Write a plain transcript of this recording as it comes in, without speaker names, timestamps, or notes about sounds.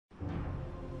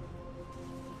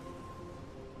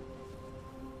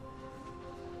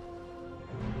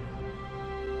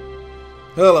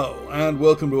Hello and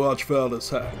welcome to Archfelder's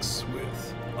Hacks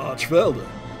with Archfelder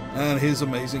and his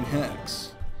amazing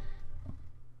hacks.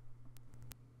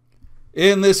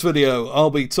 In this video I'll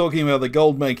be talking about the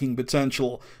gold making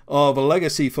potential of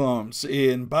legacy farms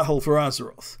in Battle for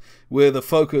Azeroth with a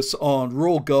focus on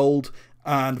raw gold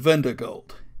and vendor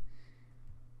gold.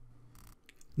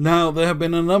 Now there have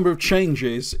been a number of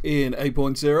changes in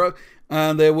 8.0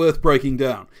 and they're worth breaking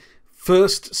down.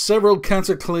 First, several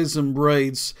Cataclysm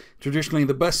raids, traditionally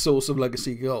the best source of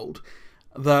legacy gold,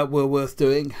 that were worth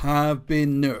doing, have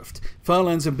been nerfed.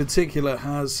 Firelands in particular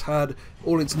has had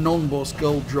all its non-boss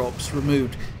gold drops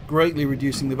removed, greatly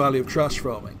reducing the value of trash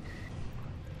farming.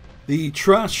 The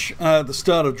trash at the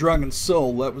start of Dragon's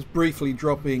Soul that was briefly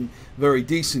dropping very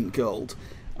decent gold,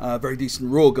 very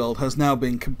decent raw gold, has now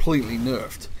been completely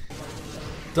nerfed.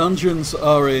 Dungeons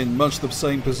are in much the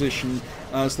same position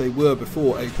as they were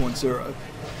before 8.0.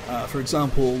 For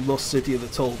example, Lost City of the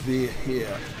Tol'vir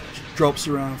here drops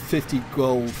around 50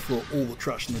 gold for all the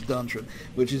trash in the dungeon,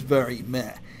 which is very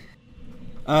meh.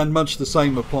 And much the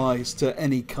same applies to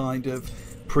any kind of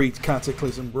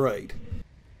pre-Cataclysm raid.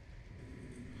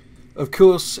 Of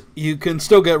course, you can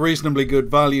still get reasonably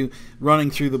good value running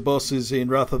through the bosses in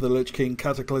Wrath of the Lich King,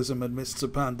 Cataclysm and Mists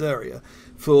of Pandaria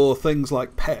for things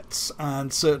like pets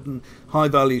and certain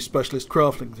high-value specialist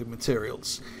crafting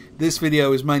materials. This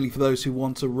video is mainly for those who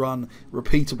want to run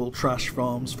repeatable trash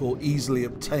farms for easily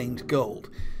obtained gold.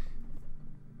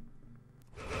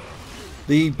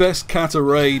 The best Cata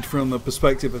raid from the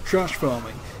perspective of trash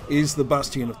farming is the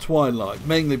Bastion of Twilight,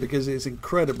 mainly because it is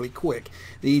incredibly quick.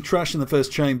 The trash in the first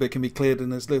chamber can be cleared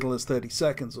in as little as 30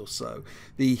 seconds or so.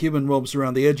 The human mobs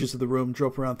around the edges of the room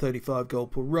drop around 35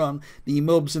 gold per run. The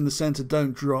mobs in the centre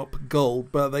don't drop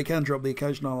gold, but they can drop the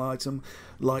occasional item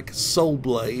like Soul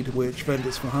Blade, which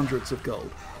vendors for hundreds of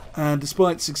gold. And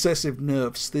despite successive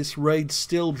nerfs, this raid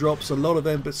still drops a lot of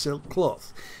Ember Silk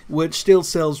cloth, which still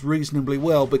sells reasonably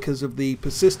well because of the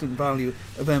persistent value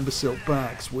of Ember Silk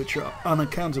bags, which are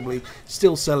unaccountably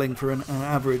still selling for an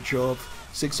average of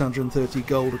 630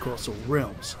 gold across all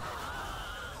realms.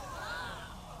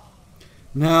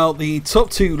 Now, the top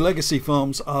two legacy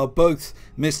farms are both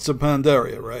Mists of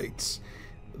Pandaria raids.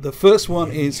 The first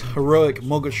one is Heroic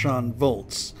Mogashan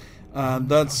Vaults, and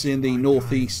that's in the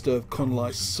northeast of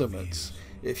Conlai Summit,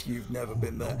 if you've never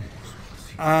been there.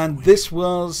 And this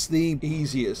was the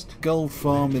easiest gold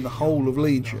farm in the whole of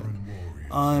Legion.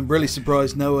 I'm really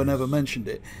surprised no one ever mentioned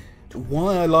it.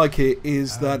 Why I like it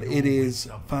is that it is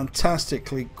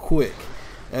fantastically quick.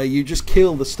 You just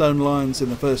kill the stone lions in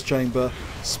the first chamber,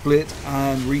 split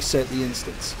and reset the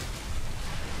instance.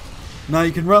 Now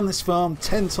you can run this farm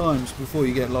 10 times before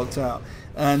you get locked out.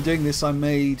 And doing this I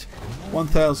made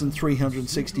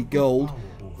 1,360 gold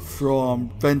from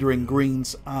vendoring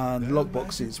greens and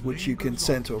lockboxes, which you can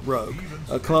send to a rogue,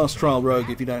 a class trial rogue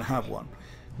if you don't have one.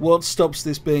 What stops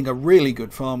this being a really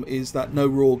good farm is that no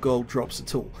raw gold drops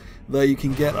at all, though you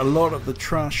can get a lot of the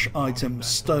trash item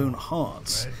stone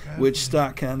hearts, which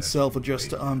stack and sell for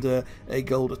just under a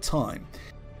gold a time.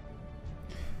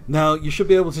 Now you should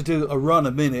be able to do a run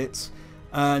a minute,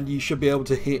 and you should be able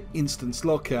to hit instance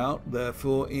lockout,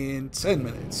 therefore, in 10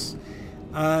 minutes.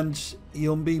 And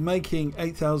you'll be making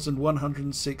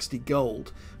 8,160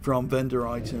 gold from vendor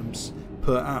items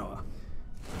per hour.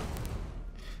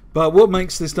 But what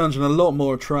makes this dungeon a lot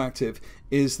more attractive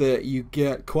is that you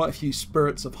get quite a few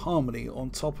spirits of harmony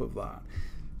on top of that.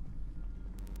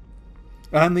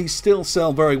 And these still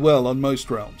sell very well on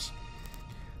most realms.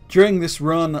 During this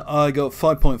run I got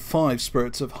 5.5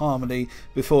 Spirits of Harmony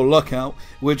before lockout,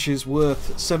 which is worth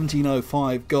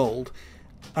 1705 gold,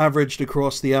 averaged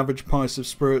across the average price of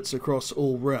spirits across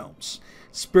all realms.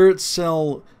 Spirits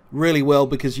sell really well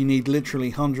because you need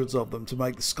literally hundreds of them to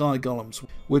make the Sky Golems,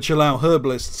 which allow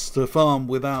herbalists to farm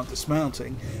without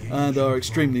dismounting and are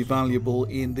extremely valuable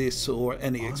in this or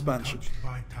any expansion.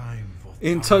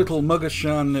 In total,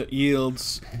 Mogashan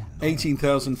yields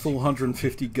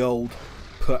 18,450 gold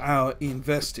per hour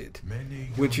invested,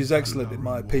 which is excellent in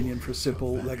my opinion for a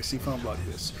simple legacy farm like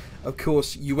this. Of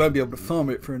course, you won't be able to farm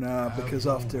it for an hour because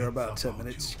after about 10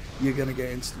 minutes you're going to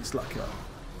get instance lockout.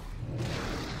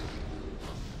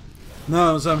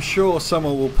 Now, as I'm sure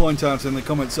someone will point out in the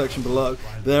comment section below,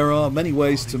 there are many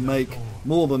ways to make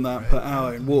more than that per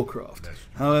hour in Warcraft.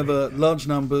 However, large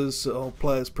numbers of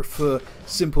players prefer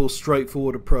simple,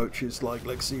 straightforward approaches like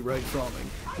legacy raid farming,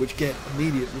 which get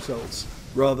immediate results,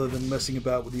 rather than messing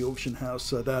about with the auction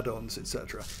house add-ons,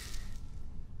 etc.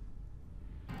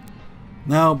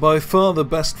 Now, by far the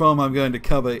best farm I'm going to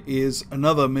cover is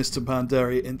another Mists of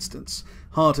Pandaria instance,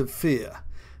 Heart of Fear.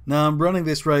 Now I'm running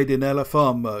this raid in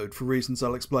LFR mode for reasons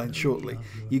I'll explain shortly.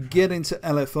 You get into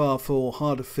LFR for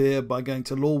Heart of Fear by going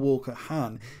to Lorewalker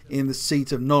Han in the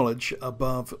Seat of Knowledge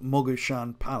above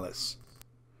Mogushan Palace.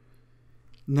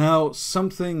 Now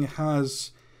something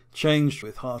has changed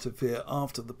with Heart of Fear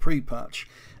after the pre-patch,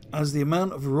 as the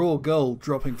amount of raw gold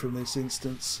dropping from this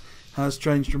instance has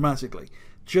changed dramatically.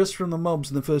 Just from the mobs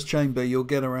in the first chamber you'll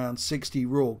get around 60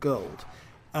 raw gold,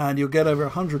 and you'll get over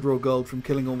 100 raw gold from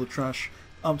killing all the trash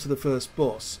up to the first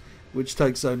boss, which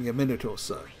takes only a minute or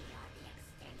so.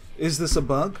 Is this a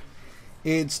bug?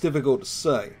 It's difficult to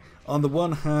say. On the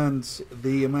one hand,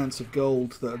 the amounts of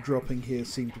gold that are dropping here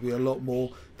seem to be a lot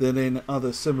more than in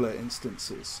other similar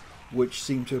instances, which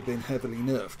seem to have been heavily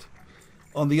nerfed.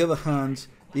 On the other hand,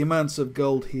 the amounts of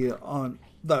gold here aren't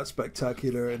that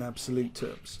spectacular in absolute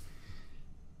terms.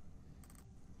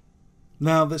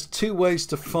 Now, there's two ways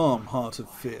to farm Heart of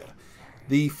Fear.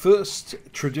 The first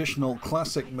traditional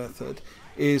classic method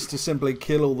is to simply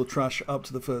kill all the trash up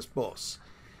to the first boss.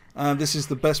 And this is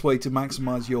the best way to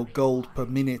maximize your gold per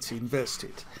minute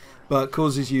invested, but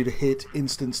causes you to hit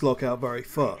instance lockout very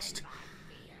fast.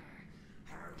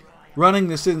 Running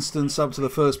this instance up to the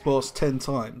first boss 10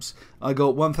 times, I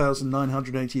got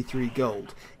 1,983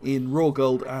 gold in raw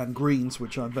gold and greens,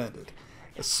 which I vended.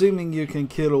 Assuming you can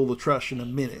kill all the trash in a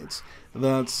minute,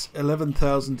 that's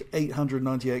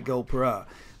 11,898 gold per hour.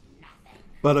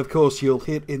 But of course you'll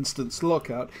hit instance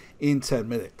lockout in 10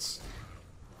 minutes.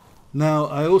 Now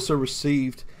I also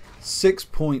received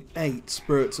 6.8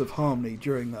 Spirits of Harmony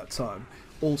during that time,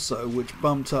 also, which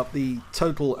bumped up the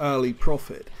total hourly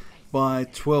profit by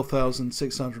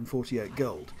 12,648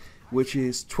 gold, which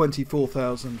is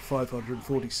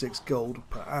 24,546 gold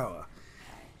per hour.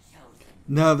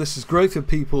 Now this is great for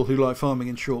people who like farming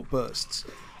in short bursts,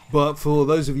 but for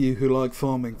those of you who like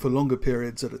farming for longer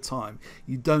periods at a time,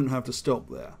 you don't have to stop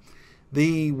there.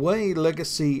 The way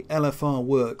Legacy LFR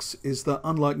works is that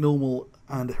unlike normal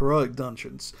and heroic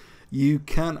dungeons, you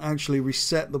can actually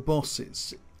reset the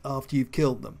bosses after you've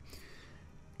killed them.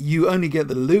 You only get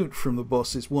the loot from the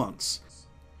bosses once.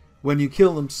 When you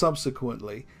kill them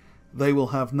subsequently, they will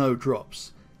have no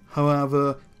drops.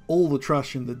 However, all the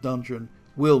trash in the dungeon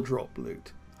will drop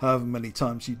loot, however many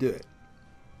times you do it.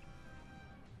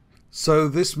 So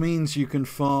this means you can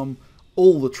farm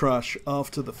all the trash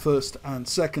after the first and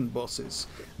second bosses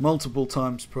multiple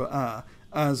times per hour,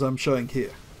 as I'm showing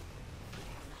here.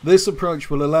 This approach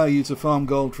will allow you to farm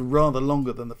gold for rather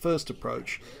longer than the first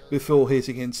approach before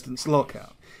hitting instance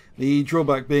lockout. The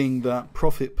drawback being that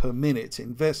profit per minute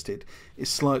invested is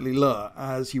slightly lower,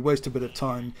 as you waste a bit of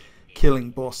time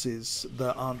killing bosses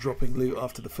that aren't dropping loot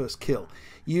after the first kill.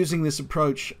 Using this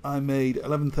approach I made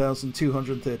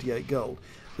 11,238 gold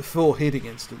before hitting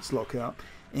instance lockout,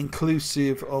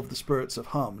 inclusive of the Spirits of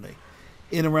Harmony,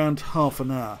 in around half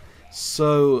an hour.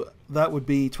 So that would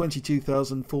be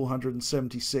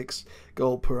 22,476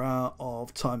 gold per hour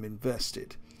of time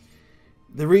invested.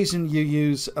 The reason you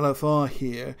use LFR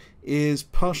here is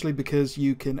partially because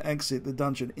you can exit the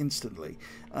dungeon instantly.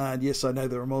 And yes, I know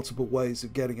there are multiple ways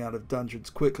of getting out of dungeons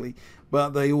quickly, but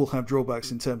they all have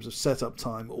drawbacks in terms of setup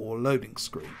time or loading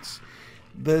screens.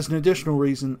 There's an additional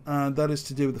reason, and that is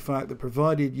to do with the fact that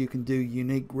provided you can do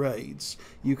unique raids,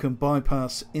 you can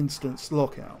bypass instance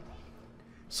lockout.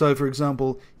 So for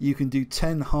example, you can do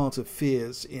 10 Heart of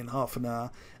Fears in half an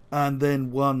hour, and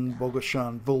then 1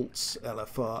 Mogushan Vaults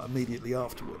LFR immediately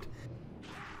afterward.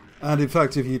 And in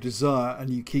fact, if you desire and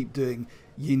you keep doing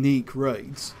unique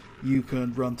raids, you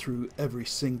can run through every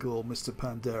single Mr.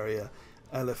 Pandaria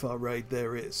LFR raid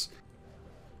there is.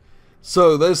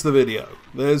 So there's the video.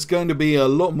 There's going to be a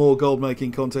lot more gold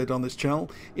making content on this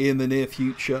channel in the near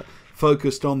future,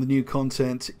 focused on the new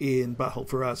content in Battle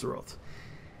for Azeroth.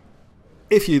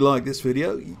 If you like this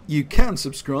video, you can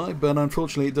subscribe, but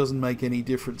unfortunately it doesn't make any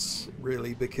difference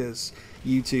really, because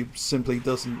YouTube simply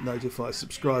doesn't notify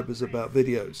subscribers about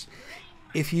videos.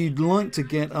 If you'd like to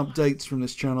get updates from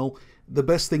this channel, the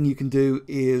best thing you can do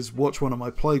is watch one of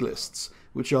my playlists,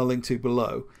 which I'll link to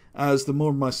below, as the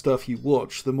more of my stuff you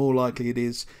watch, the more likely it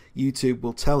is YouTube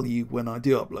will tell you when I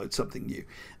do upload something new.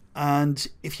 And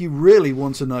if you really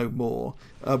want to know more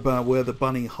about where the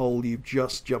bunny hole you've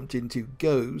just jumped into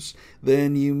goes,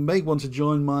 then you may want to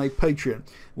join my Patreon,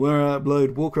 where I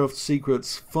upload Warcraft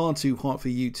secrets far too hot for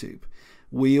YouTube.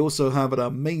 We also have an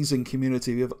amazing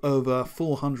community of over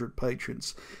 400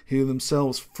 patrons who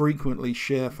themselves frequently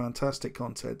share fantastic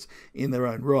content in their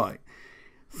own right.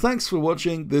 Thanks for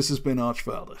watching. This has been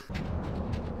Archvalder.